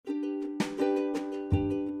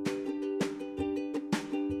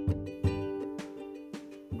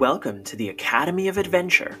welcome to the Academy of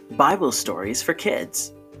Adventure, Bible stories for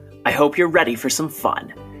kids. I hope you're ready for some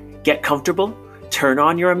fun. Get comfortable, turn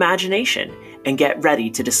on your imagination, and get ready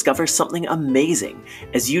to discover something amazing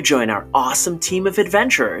as you join our awesome team of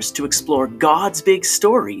adventurers to explore God's big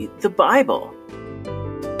story, the Bible.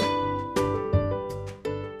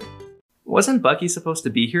 Wasn't Bucky supposed to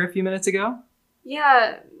be here a few minutes ago?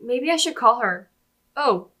 Yeah, maybe I should call her.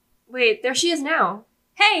 Oh, wait, there she is now.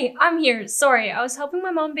 Hey, I'm here. Sorry, I was helping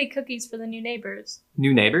my mom bake cookies for the new neighbors.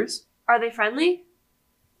 New neighbors? Are they friendly?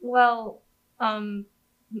 Well,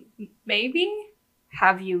 maybe?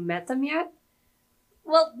 Have you met them yet?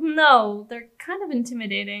 Well, no, they're kind of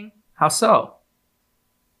intimidating. How so?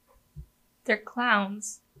 They're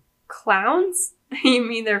clowns. Clowns? You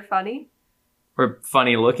mean they're funny? Or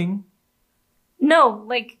funny looking? No,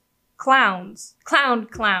 like clowns.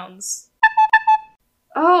 Clowns.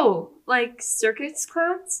 Oh, like circus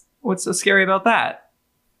clowns? What's so scary about that?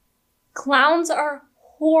 Clowns are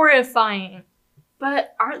horrifying.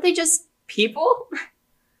 But aren't they just people?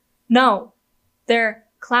 No, they're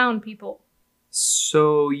clown people.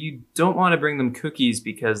 So you don't want to bring them cookies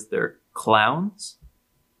because they're clowns?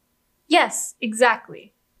 Yes,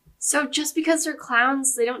 exactly. So just because they're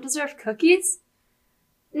clowns, they don't deserve cookies?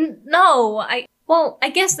 No, I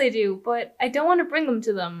guess they do, but I don't want to bring them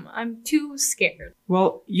to them. I'm too scared.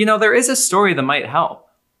 Well, there is a story that might help.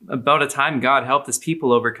 About a time God helped his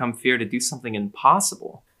people overcome fear to do something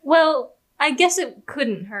impossible. Well, I guess it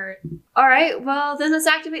couldn't hurt. Alright, well then let's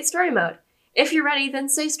activate story mode. If you're ready, then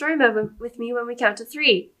say story mode with me when we count to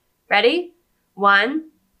 3. Ready? 1,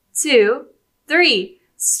 2, 3.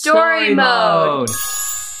 Story mode!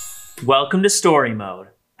 Welcome to Story Mode,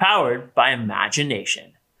 powered by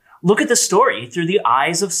imagination. Look at the story through the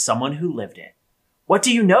eyes of someone who lived it. What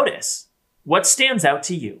do you notice? What stands out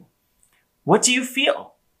to you? What do you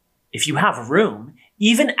feel? If you have room,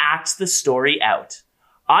 even act the story out.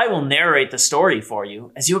 I will narrate the story for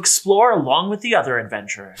you as you explore along with the other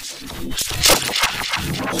adventurers.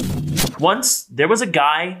 Once, there was a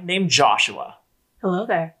guy named Joshua. Hello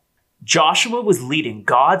there. Joshua was leading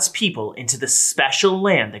God's people into the special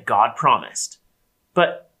land that God promised.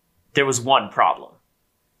 But there was one problem.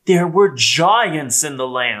 There were giants in the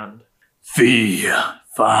land. Fee,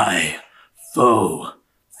 fi, fo,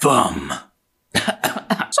 fum.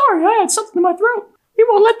 Sorry, I had something in my throat. We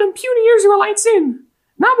won't let them puny Israelites in.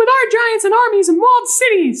 Not with our giants and armies and walled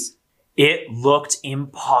cities. It looked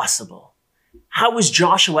impossible. How was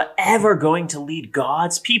Joshua ever going to lead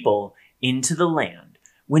God's people into the land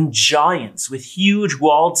when giants with huge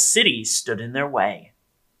walled cities stood in their way?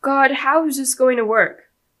 God, how is this going to work?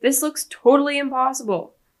 This looks totally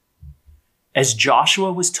impossible. As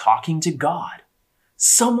Joshua was talking to God,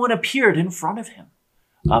 someone appeared in front of him.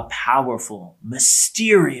 A powerful,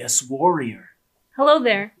 mysterious warrior. Hello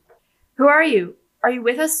there. Who are you? Are you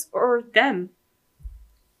with us or them?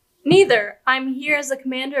 Neither. I'm here as the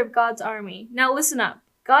commander of God's army. Now listen up.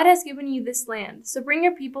 God has given you this land, so bring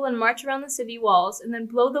your people and march around the city walls and then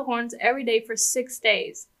blow the horns every day for 6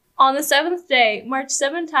 days. On the 7th day, march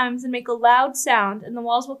 7 times and make a loud sound, and the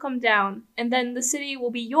walls will come down, and then the city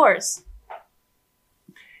will be yours.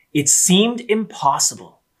 It seemed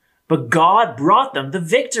impossible, but God brought them the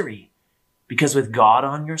victory. Because with God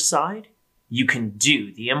on your side, you can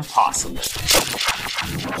do the impossible.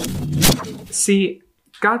 See,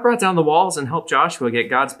 God brought down the walls and helped Joshua get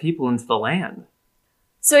God's people into the land.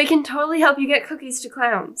 So he can totally help you get cookies to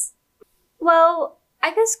clowns. Well,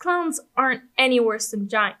 I guess clowns aren't any worse than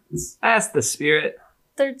giants. That's the spirit.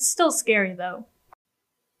 They're still scary, though.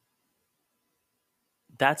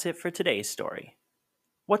 That's it for today's story.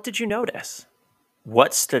 What did you notice?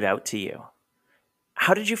 What stood out to you?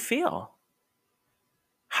 How did you feel?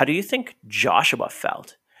 How do you think Joshua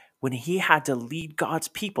felt when he had to lead God's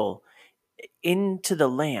people into the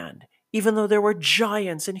land, even though there were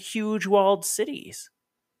giants and huge walled cities?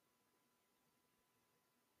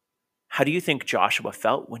 How do you think Joshua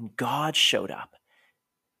felt when God showed up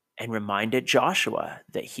and reminded Joshua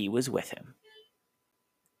that he was with him?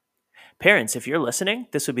 Parents, if you're listening,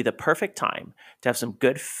 this would be the perfect time to have some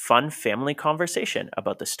good, fun family conversation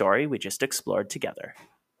about the story we just explored together.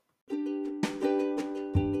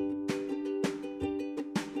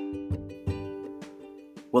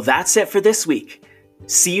 Well, that's it for this week.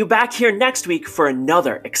 See you back here next week for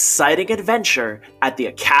another exciting adventure at the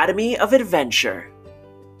Academy of Adventure.